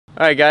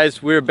Alright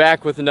guys, we're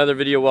back with another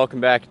video.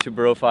 Welcome back to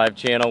BroFive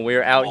channel.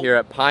 We're out here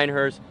at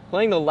Pinehurst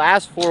playing the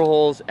last 4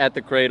 holes at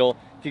the Cradle.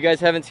 If you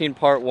guys haven't seen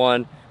part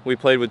 1, we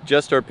played with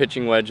just our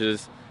pitching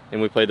wedges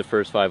and we played the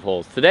first 5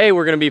 holes. Today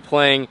we're going to be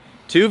playing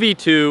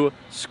 2v2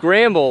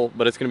 Scramble,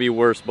 but it's going to be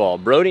worst ball.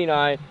 Brody and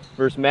I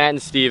versus Matt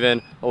and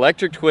Steven.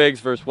 Electric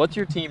Twigs versus, what's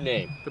your team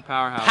name? The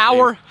Powerhouse.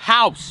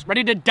 Powerhouse.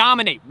 Ready to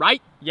dominate,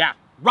 right? Yeah,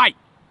 right.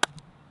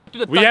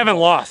 We haven't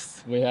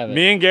lost. We haven't.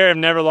 Me and Garrett have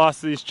never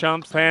lost to these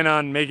chumps. Plan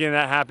on making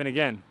that happen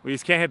again. We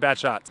just can't hit bad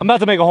shots. I'm about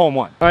to make a hole in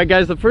 1. Alright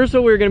guys, the first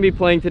hole we're going to be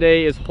playing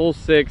today is hole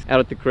 6 out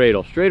at the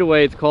Cradle. Straight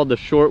away, it's called the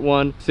short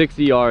one,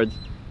 60 yards.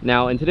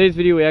 Now, in today's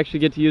video, we actually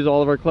get to use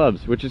all of our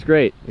clubs, which is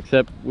great,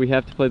 except we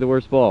have to play the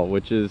worst ball,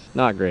 which is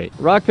not great.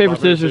 Rock, paper,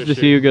 scissors to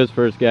see who goes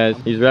first, guys.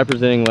 He's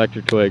representing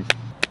Electric Twigs.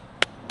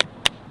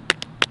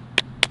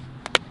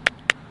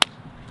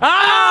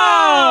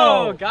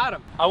 Oh! Got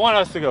him. I want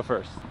us to go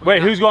first.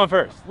 Wait, who's going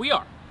first? We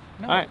are.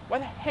 No, all right. Why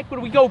the heck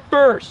would we go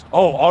first?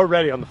 Oh,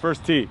 already on the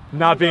first tee.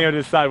 Not being able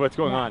to decide what's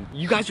going on.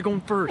 You guys are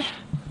going first.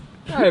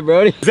 Alright,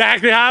 Brody.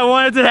 Exactly how I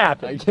wanted it to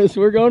happen. I guess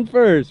we're going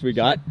first. We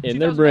got in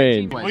their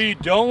brain. What you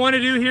don't want to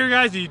do here,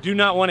 guys, is you do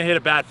not want to hit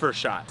a bad first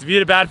shot. If you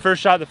hit a bad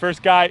first shot, the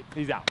first guy,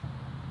 he's out.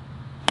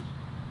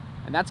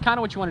 And that's kind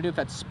of what you want to do if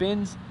that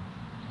spins.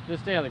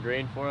 Just stay on the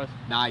green for us.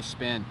 Nice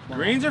spin.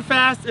 Greens are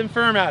fast and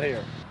firm out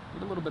here.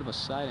 Get a little bit of a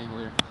side angle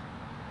here.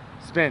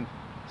 Spin,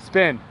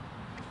 spin,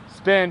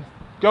 spin.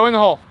 Go in the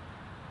hole.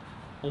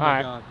 Oh all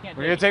right, God.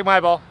 we're going to take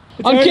my ball.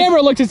 On camera,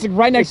 it looks it's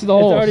right next to the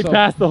hole. It's already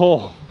past the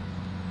hole.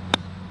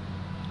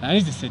 That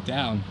needs to sit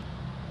down.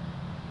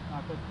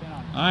 All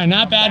right,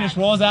 not bad. Just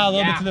rolls out a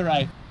little bit to the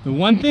right. The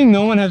one thing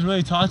no one has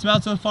really talked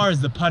about so far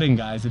is the putting,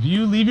 guys. If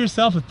you leave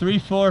yourself a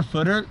 3-4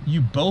 footer, you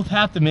both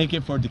have to make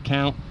it for it to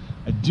count.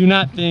 I do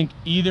not think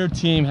either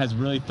team has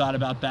really thought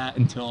about that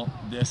until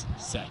this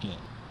second.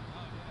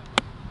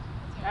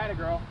 Atta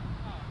girl.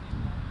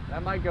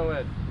 That might go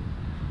in.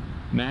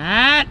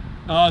 Matt!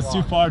 Oh, it's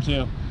too far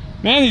too.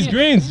 Man, these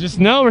greens, just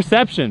no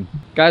reception.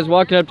 Guys,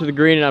 walking up to the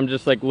green and I'm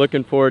just like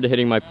looking forward to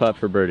hitting my putt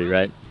for birdie,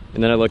 right?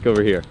 And then I look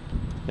over here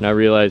and I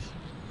realize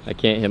I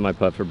can't hit my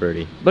putt for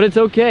birdie. But it's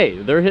okay,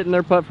 they're hitting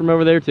their putt from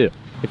over there too.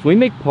 If we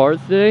make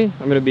pars today,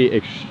 I'm gonna be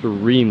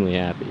extremely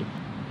happy.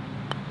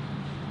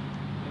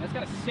 And that's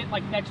gotta sit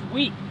like next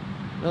week.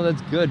 No,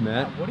 that's good,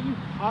 Matt. What are you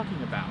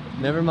talking about?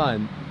 Never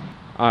mind.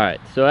 All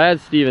right, so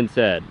as Steven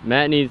said,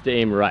 Matt needs to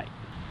aim right.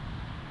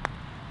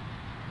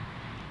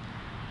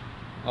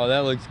 Oh, that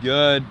looks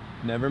good.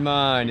 Never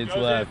mind, it's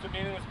left.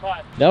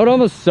 That would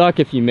almost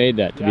suck if you made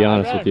that, to be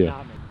honest with you.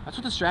 That's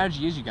what the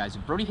strategy is, you guys.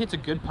 If Brody hits a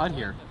good putt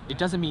here, it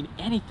doesn't mean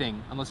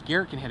anything unless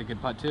Garrett can hit a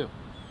good putt too.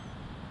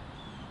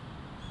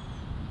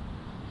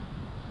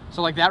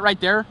 So like that right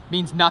there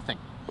means nothing.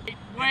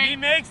 Wait, he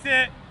makes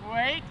it.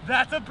 Wait.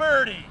 That's a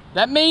birdie.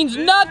 That means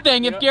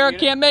nothing if Garrett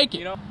can't make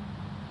it.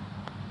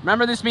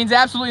 Remember, this means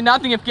absolutely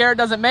nothing if Garrett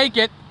doesn't make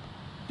it.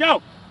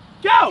 Go.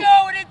 Go.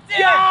 Go, and it's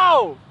in.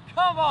 Go.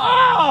 Come on.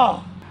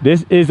 Oh.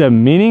 This is a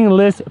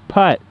meaningless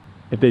putt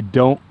if they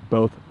don't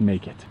both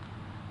make it.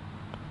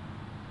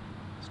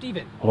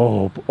 Steven.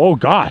 Oh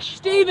gosh.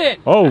 Steven.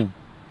 Oh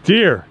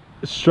dear.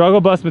 Struggle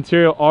bus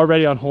material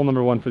already on hole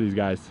number 1 for these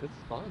guys. It's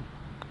fun.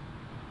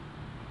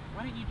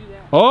 Why didn't you do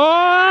that?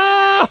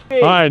 Oh!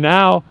 All right,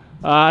 now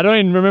I don't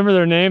even remember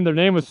their name. Their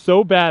name was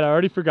so bad I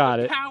already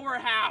forgot it.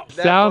 Powerhouse.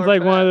 Sounds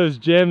like one of those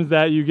gyms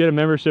that you get a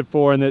membership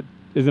for and that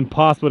is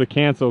impossible to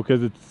cancel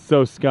because it's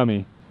so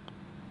scummy.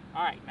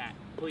 All right, Matt,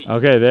 please.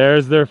 Okay,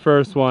 there's their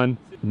first one.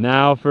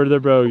 Now for the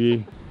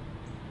bogey.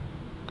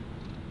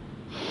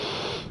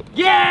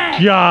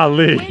 Yeah!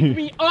 Golly. Wake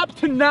me up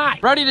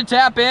tonight. Ready to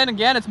tap in.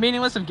 Again, it's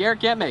meaningless if Garrett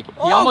can't make it.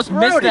 He almost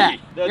missed that.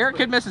 Garrett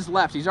could miss his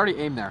left. He's already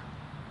aimed there.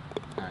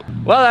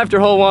 Well, after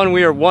hole 1,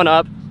 we are 1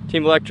 up.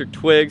 Team Electric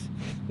Twigs.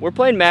 We're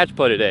playing match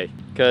play today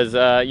because,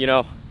 you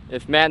know,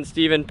 if Matt and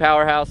Steven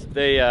Powerhouse,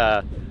 they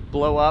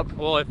blow up.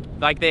 Well, if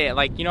like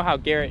you know how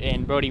Garrett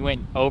and Brody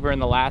went over in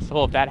the last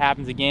hole, if that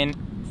happens again,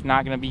 it's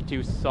not gonna be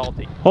too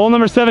salty. Hole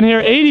number 7 here,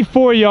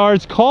 84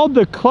 yards, called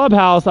the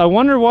clubhouse. I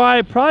wonder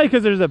why. Probably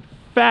because there's a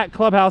fat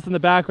clubhouse in the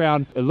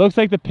background. It looks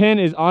like the pin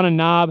is on a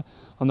knob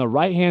on the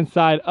right hand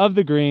side of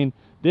the green.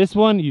 This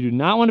one you do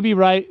not want to be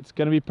right. It's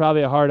going to be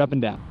probably a hard up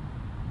and down.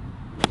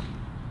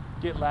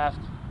 Get left.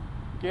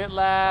 Get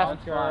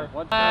left.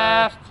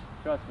 Left.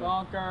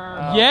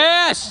 Bunker.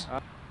 Yes.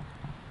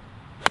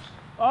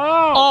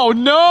 Oh. Oh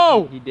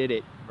no. He did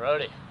it.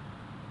 Brody.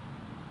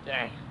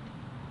 Dang.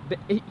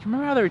 You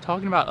remember how they were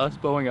talking about us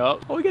blowing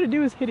up? All we gotta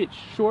do is hit it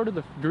short of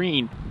the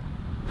green.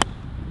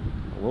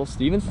 A little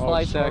Steven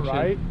slice action.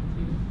 Right?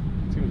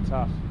 It's going to be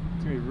tough.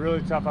 It's going to be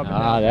really tough up and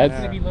down. Ah, that's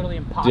It's gonna be literally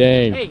impossible.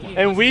 dang. Hey,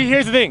 And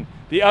here's the thing.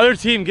 The other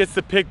team gets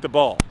to pick the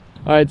ball.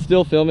 All right,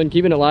 still filming,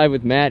 keeping it live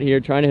with Matt here,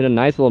 trying to hit a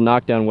nice little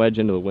knockdown wedge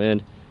into the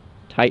wind.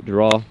 Tight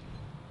draw.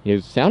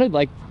 It sounded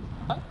like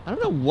I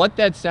don't know what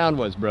that sound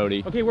was,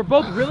 Brody. Okay, we're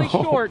both really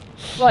short,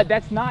 but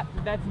that's not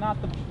the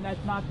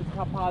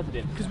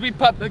positive. Because we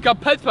put the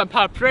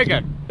pop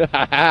trigger.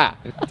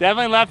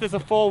 Definitely left us a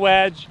full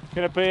wedge.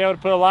 Gonna be able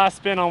to put a lot of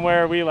spin on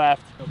where we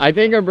left. I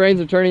think our brains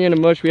are turning into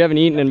mush. We haven't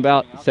eaten in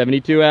about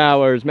 72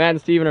 hours. Matt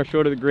and Steven are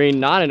short of the green,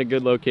 not in a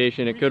good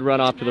location. It could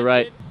run off to the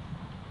right.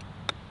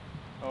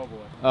 Oh boy.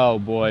 Oh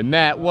boy,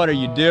 Matt, what are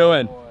you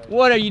doing?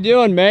 What are you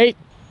doing, mate?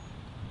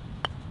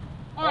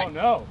 Oh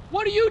no.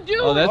 What are you doing?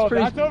 Oh, that's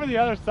pretty. That's over the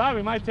other side.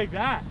 We might take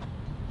that.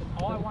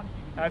 All I want to do.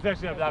 That's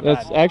actually not that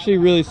That's bad. actually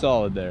really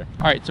solid there.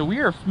 All right, so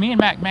me and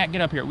Matt,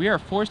 get up here. We are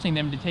forcing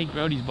them to take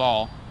Brody's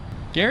ball.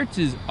 Garrett's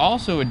is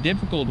also a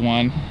difficult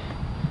one,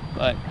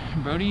 but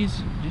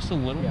Brody's just a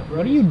little.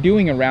 What are you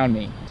doing around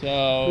me?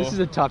 So This is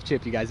a tough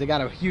chip, you guys. They got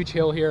a huge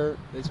hill here.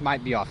 This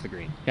might be off the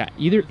green. yeah,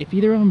 if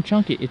either of them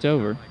chunk it, it's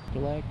over.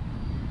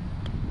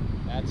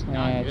 That's That's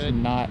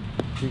not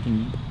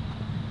freaking.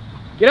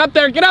 Get up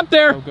there, get up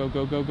there! Go, go,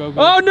 go, go, go, go.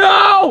 Oh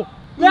no!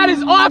 That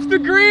is off the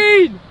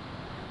green!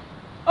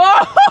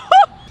 Oh!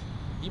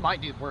 He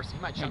might do worse. He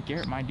might Yeah, chunk.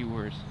 Garrett might do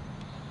worse.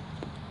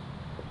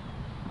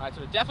 All right,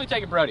 so definitely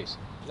taking Brody's.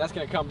 That's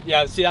gonna come.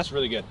 Yeah, see, that's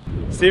really good.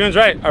 Steven's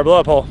right. Our blow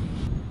up hole.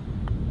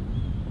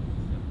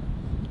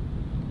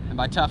 And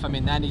by tough, I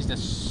mean that needs to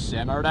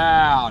simmer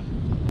down.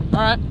 All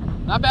right,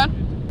 not bad.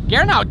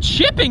 Garrett now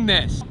chipping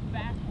this.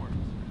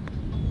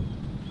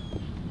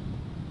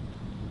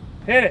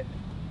 Hit it.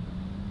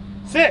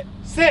 Sit.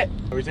 Sit.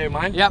 Are we taking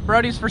mine? Yeah,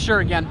 Brody's for sure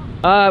again.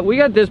 We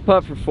got this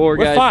putt for 4,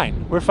 guys. We're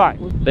fine. We're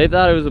fine. They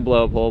thought it was a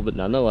blow up hole, but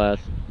nonetheless,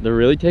 they're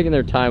really taking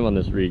their time on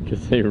this read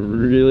because they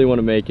really want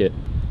to make it.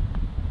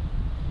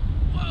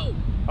 Whoa!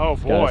 Oh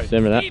Gotta boy.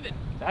 simmer that.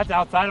 That's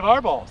outside of our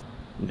balls.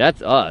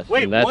 That's us.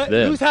 Wait, and that's what?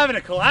 them. Who's having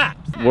a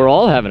collapse? We're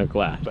all having a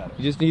collapse. Better.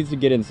 He just needs to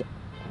get inside.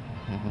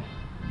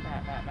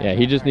 Yeah,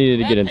 he just needed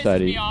to get That inside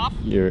pissed me off.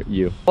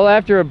 you. Well,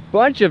 after a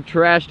bunch of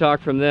trash talk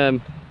from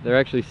them, they're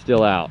actually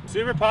still out.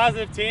 Super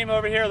positive team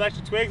over here.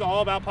 Electric Twigs,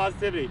 all about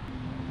positivity.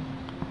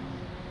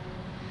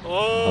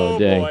 Oh,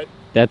 dang. boy.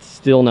 That's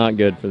still not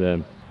good for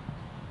them.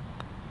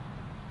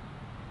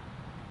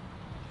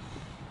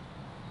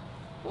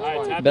 All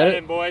right, tap Bet that it.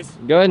 in, boys.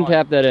 Go ahead and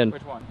tap that in.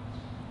 Which one?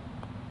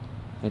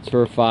 That's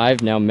for a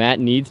 5. Now Matt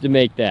needs to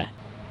make that.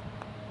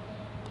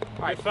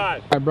 All right,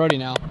 5. All right, Brody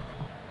now.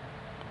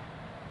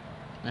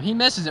 And he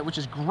misses it, which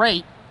is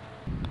great.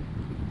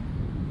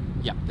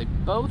 Yep, they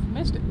both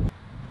missed it.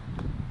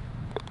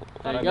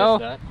 There you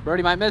go.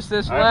 Brody might miss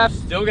this left.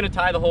 Still gonna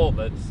tie the hole,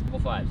 but it's full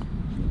 5.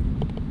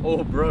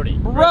 Oh, Brody.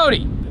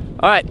 Brody!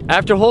 All right,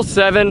 after hole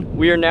 7,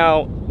 we are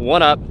now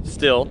 1 up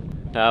still.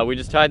 We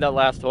just tied that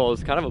last hole.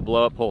 It's kind of a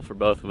blow up hole for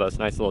both of us.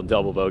 Nice little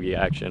double bogey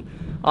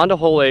action. On to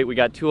hole 8, we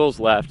got 2 holes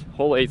left.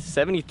 Hole 8,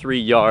 73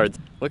 yards.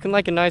 Looking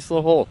like a nice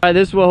little hole. All right,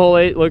 this is what hole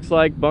 8 looks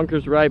like.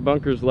 Bunkers right,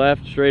 bunkers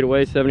left, straight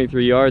away,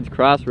 73 yards.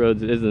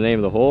 Crossroads is the name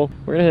of the hole.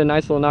 We're gonna hit a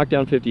nice little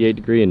knockdown 58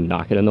 degree and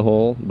knock it in the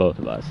hole, both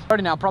of us.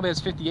 Brody now probably has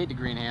 58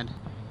 degree in hand.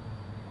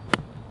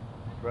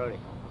 Brody,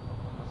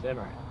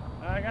 simmer.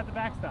 I got the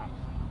backstop.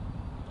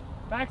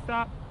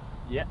 Backstop.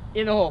 Yeah,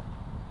 in the hole.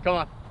 Come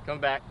on, come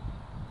back.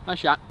 Nice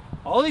shot.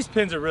 All these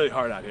pins are really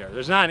hard out here.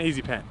 There's not an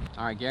easy pin.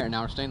 All right, Garrett,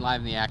 now we're staying live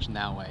in the action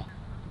that way.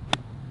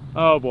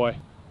 Oh boy.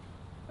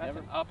 That's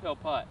an uphill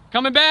putt.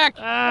 Coming back!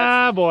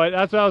 Ah boy,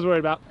 that's what I was worried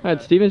about. All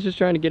right, Steven's just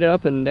trying to get it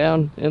up and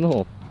down in the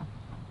hole.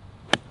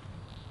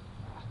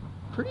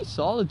 Pretty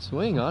solid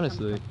swing,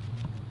 honestly.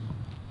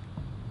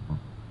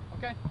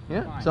 Okay.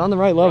 Yeah, it's on the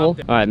right level.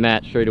 All right,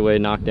 Matt, straight away,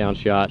 knockdown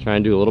shot.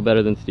 Trying to do a little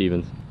better than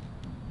Steven's.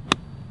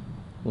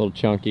 A little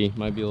chunky,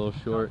 might be a little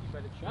short.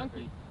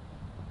 Chunky.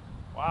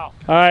 Wow.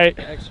 All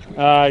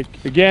right.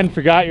 Again,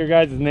 forgot your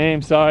guys'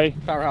 name. Sorry.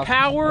 Powerhouse.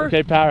 Power.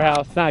 Okay,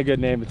 Powerhouse. It's not a good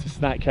name. It's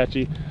just not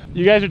catchy.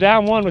 You guys are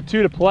down 1 with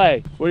 2 to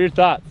play. What are your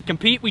thoughts?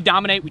 Compete, we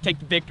dominate, we take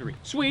the victory.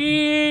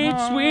 Sweet,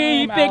 Oh,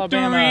 sweet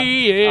Alabama.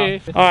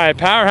 victory. All right,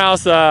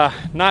 Powerhouse.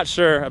 Not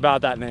sure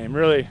about that name.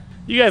 Really.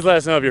 You guys let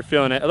us know if you're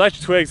feeling it.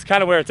 Electric Twigs,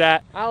 kind of where it's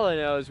at. All I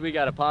know is we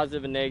got a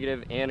positive and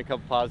negative and a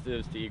couple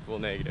positives to equal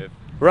negative.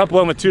 We're up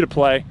 1 with 2 to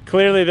play.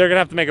 Clearly, they're gonna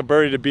have to make a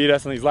birdie to beat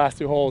us on these last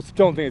 2 holes.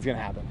 Don't think it's gonna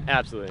happen.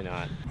 Absolutely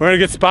not. We're in a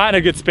good spot, in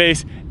a good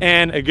space,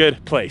 and a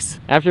good place.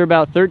 After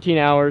about 13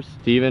 hours,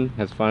 Steven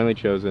has finally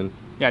chosen.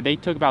 Yeah, they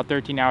took about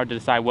 13 hours to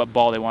decide what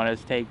ball they wanted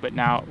us to take, but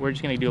now we're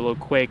just gonna do a little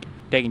quick,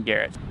 taking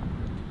Garrett's.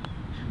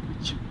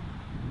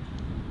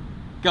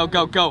 Go,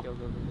 go, go. We're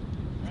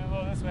gonna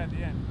go this way at the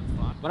end.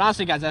 But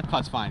honestly, guys, that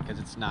putt's fine because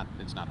it's not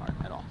hard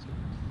at all.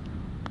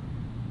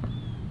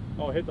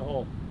 Oh, hit the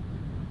hole.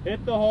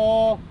 Hit the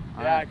hole.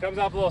 Yeah, it comes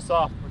off a little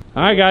soft.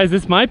 All right, guys,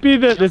 this might be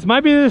the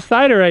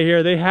decider right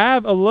here. They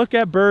have a look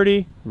at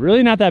birdie.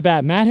 Really not that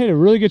bad. Matt hit a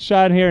really good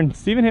shot in here, and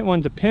Steven hit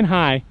one to pin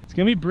high. It's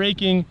gonna be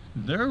breaking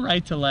their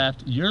right to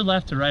left, your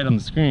left to right on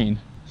the screen.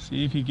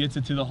 See if he gets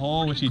it to the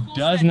hole, which he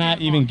does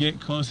not even get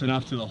close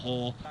enough to the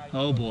hole.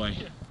 Oh boy.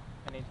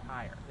 An inch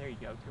higher. There you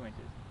go, 2 inches.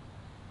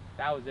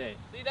 That was it.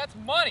 See, that's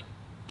money.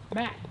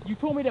 Matt, you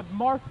told me to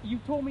mark. You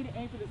told me to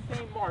aim for the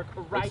same mark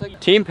right here.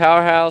 Team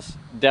Powerhouse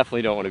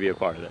definitely don't want to be a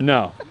part of it.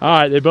 No. All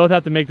right, they both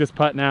have to make this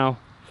putt now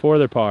for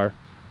their par.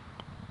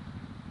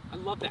 I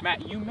love that.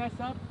 Matt, you mess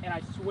up, and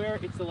I swear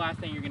it's the last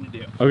thing you're gonna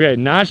do. Okay,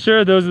 not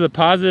sure those are the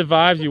positive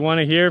vibes you want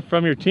to hear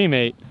from your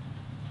teammate.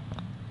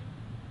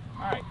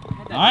 All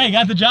Alright,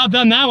 got the job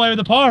done that way with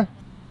the par.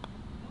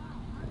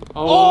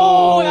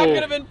 Oh, that could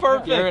have been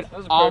perfect. Garrett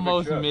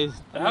almost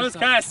missed. That was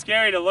kind of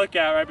scary to look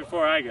at right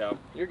before I go.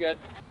 You're good.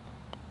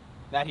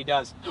 That he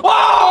does.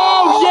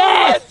 Oh,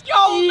 yes! Let's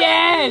go,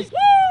 Yes!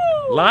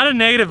 A lot of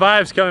negative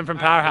vibes coming from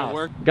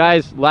Powerhouse.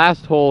 Guys,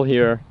 last hole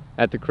here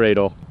at the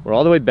Cradle. We're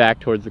all the way back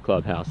towards the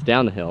clubhouse,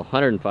 down the hill,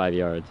 105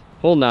 yards.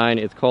 Hole 9,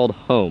 it's called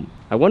home.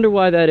 I wonder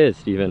why that is,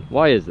 Steven.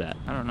 Why is that?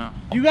 I don't know.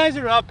 You guys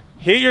are up.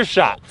 Hit your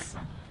shots.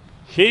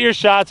 Hit your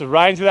shots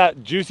right into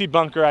that juicy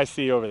bunker I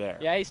see over there.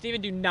 Yeah, hey,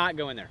 Steven, do not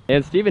go in there.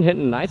 And Steven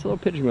hitting a nice little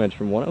pitching wedge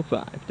from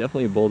 105.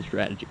 Definitely a bold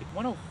strategy.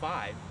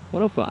 105.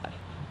 105.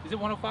 Is it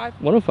 105?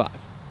 105.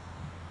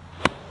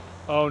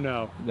 Oh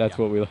no. That's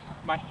what we...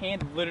 My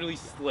hand literally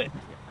slipped.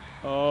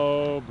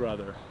 Oh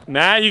brother.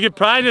 Matt, you could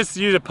probably just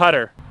use a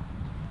putter.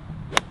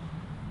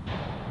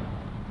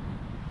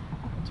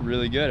 It's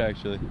really good,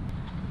 actually.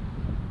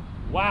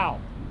 Wow.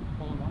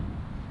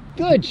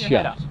 Good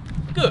shot.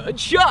 Good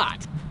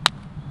shot.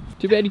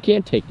 Too bad you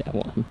can't take that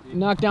one.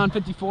 Knock down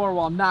 54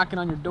 while I'm knocking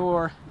on your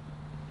door.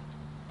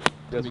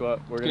 Guess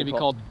what? We're It's gonna be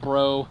called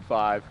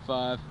BroFive.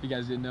 5. If you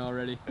guys didn't know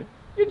already.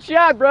 Good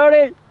shot,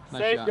 Brody.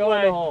 Nice Safe shot.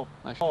 play.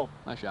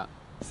 Nice shot.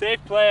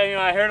 Safe play. You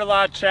know, I heard a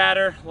lot of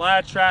chatter, a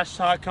lot of trash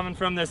talk coming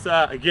from this.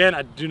 Again,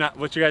 I do not.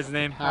 What's your guys'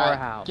 name? All right,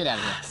 Powerhouse. get out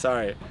of here.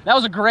 Sorry. That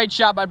was a great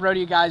shot by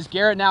Brody, you guys.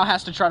 Garrett now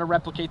has to try to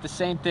replicate the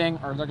same thing,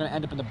 or they're gonna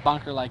end up in the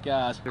bunker like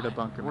us.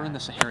 We're in the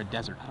Sahara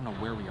Desert. I don't know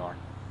where we are.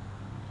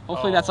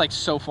 Hopefully that's like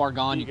so far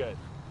gone. Be good.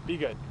 Be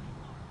good.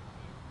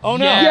 Oh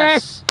no.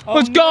 Yes. Oh,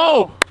 Let's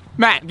go.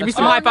 Matt, give me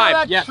some high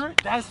five. Yeah. Yeah.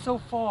 That's so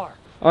far.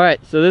 All right,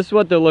 so this is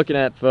what they're looking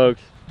at,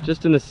 folks.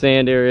 Just in the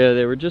sand area.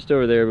 They were just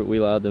over there, but we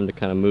allowed them to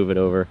kind of move it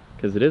over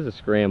because it is a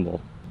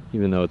scramble,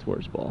 even though it's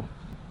worse ball.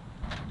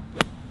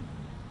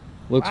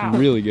 Looks Wow.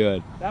 really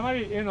good. That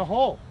might be in the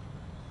hole.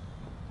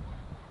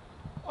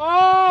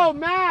 Oh,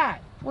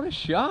 Matt. What a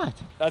shot.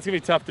 That's gonna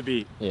be tough to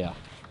beat. Yeah,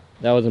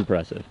 that was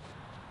impressive.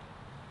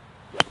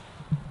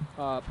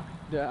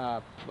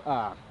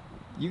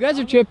 You guys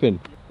are chipping,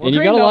 and you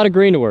green, got a though. lot of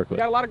green to work We with.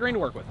 got a lot of green to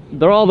work with.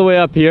 They're all the way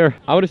up here.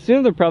 I would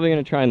assume they're probably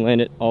gonna try and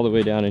land it all the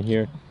way down in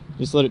here.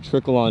 Just let it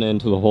trickle on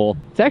into the hole.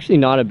 It's actually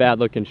not a bad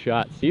looking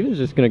shot. Steven's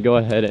just gonna go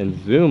ahead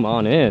and zoom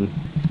on in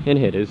and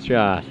hit his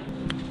shot.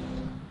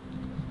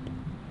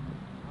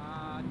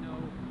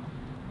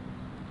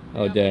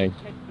 Oh dang.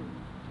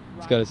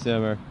 It's gotta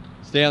simmer.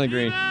 Stay on the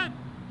green.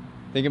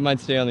 Think it might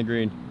stay on the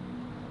green.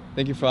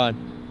 Think you're fine.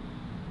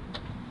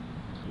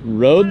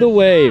 Rode the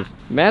wave.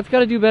 Matt's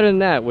gotta do better than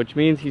that, which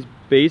means he's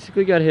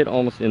basically got hit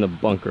almost in the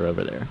bunker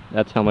over there.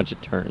 That's how much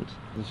it turns.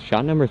 This is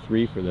shot number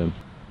 3 for them.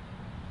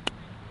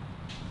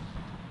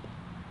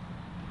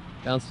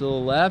 Bounce to the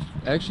left,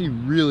 actually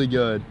really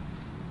good.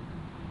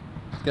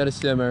 It's gotta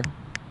simmer.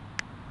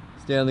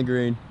 Stay on the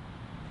green.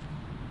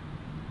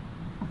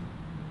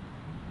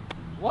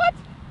 What?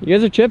 You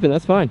guys are chipping,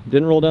 that's fine.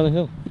 Didn't roll down the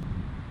hill.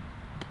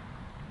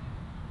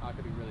 Oh, it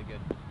could be really good.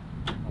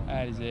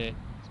 That is it.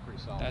 It's pretty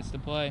solid. That's the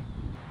play.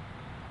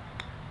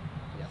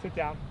 Sit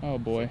down. Oh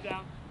boy. Sit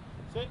down.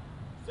 Sit.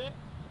 Sit.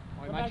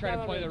 Oh, he Come might back try to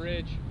down play that the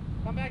ridge.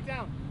 Come back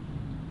down.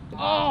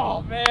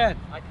 Oh, man.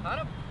 I kind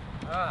of...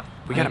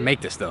 We got to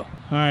make this, though. All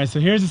right, so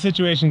here's the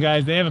situation,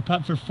 guys. They have a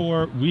putt for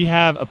 4. We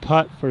have a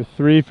putt for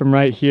 3 from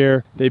right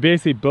here. They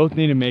basically both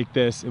need to make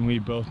this, and we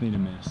both need to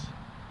miss.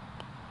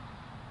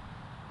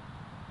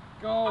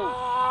 Go.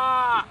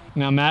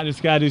 Now Matt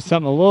just got to do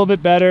something a little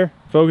bit better.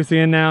 Focusing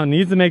in now.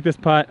 Needs to make this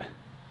putt.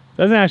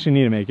 Doesn't actually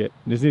need to make it.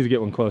 Just needs to get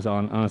one close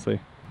on, honestly.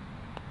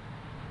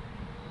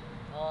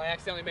 Oh, I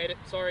accidentally made it.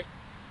 Sorry.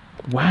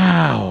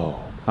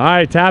 Wow. All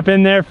right, tap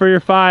in there for your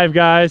 5,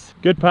 guys.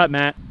 Good putt,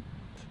 Matt.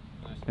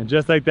 And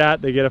just like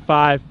that, they get a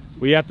 5.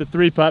 We have the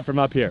 3 putt from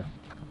up here.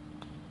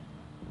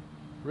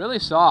 Really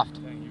soft.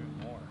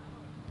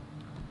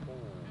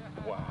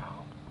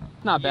 Wow.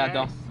 Not bad,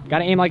 though. Got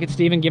to aim like it's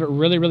Steven. Give it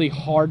really, really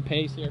hard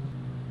pace here.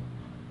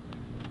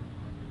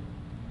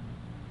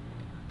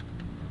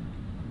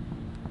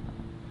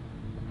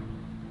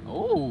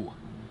 Oh.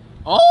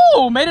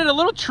 Oh, made it a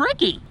little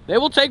tricky. They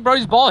will take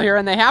Brody's ball here,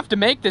 and they have to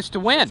make this to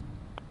win.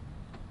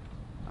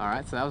 All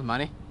right, so that was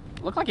money.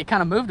 Looked like it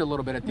kind of moved a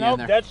little bit at the end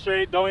there. Dead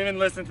straight. Don't even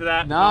listen to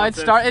that. No, nonsense.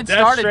 it started.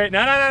 Dead straight.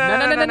 No.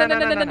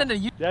 No.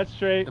 You Dead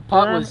straight. The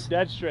putt Firm, was-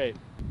 dead straight.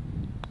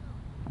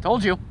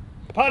 told you.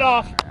 Putt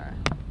off.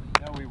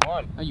 No, we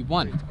won. Oh, you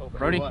won.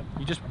 Brody, won.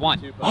 you just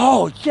won.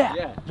 Oh,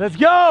 yeah. Let's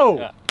go.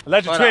 Yeah.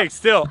 Electric Putt Twig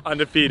still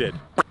undefeated.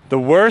 The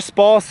worst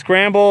ball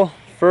scramble,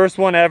 first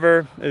one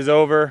ever, is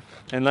over.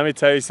 And let me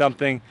tell you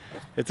something.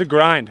 It's a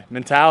grind,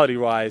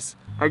 mentality-wise.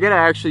 I gotta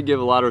actually give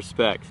a lot of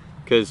respect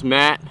because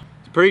Matt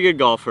is a pretty good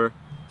golfer,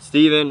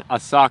 Steven, a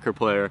soccer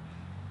player,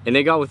 and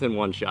they got within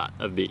 1 shot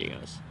of beating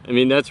us. I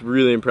mean, that's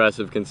really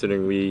impressive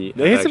considering we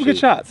They hit some good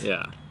shots.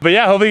 Yeah. But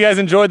yeah, hopefully you guys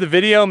enjoyed the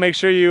video. Make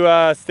sure you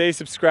stay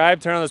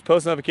subscribed, turn on those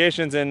post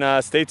notifications,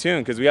 and stay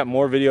tuned because we got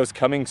more videos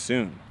coming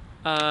soon.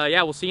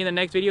 Yeah, we'll see you in the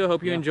next video.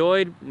 Hope you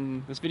enjoyed.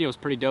 This video was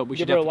pretty dope. We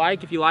Give should it a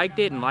like if you liked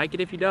it, and like it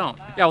if you don't.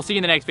 Yeah, we'll see you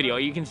in the next video.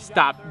 You can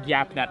stop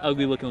yapping that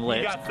ugly looking lips.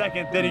 He got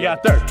second, then he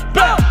got third.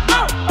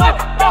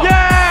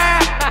 Yeah!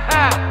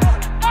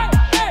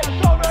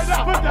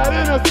 Put that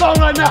in a song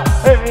right now.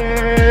 Hey,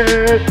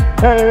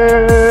 hey,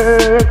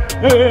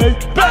 hey, hey.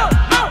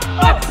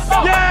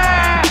 Yeah!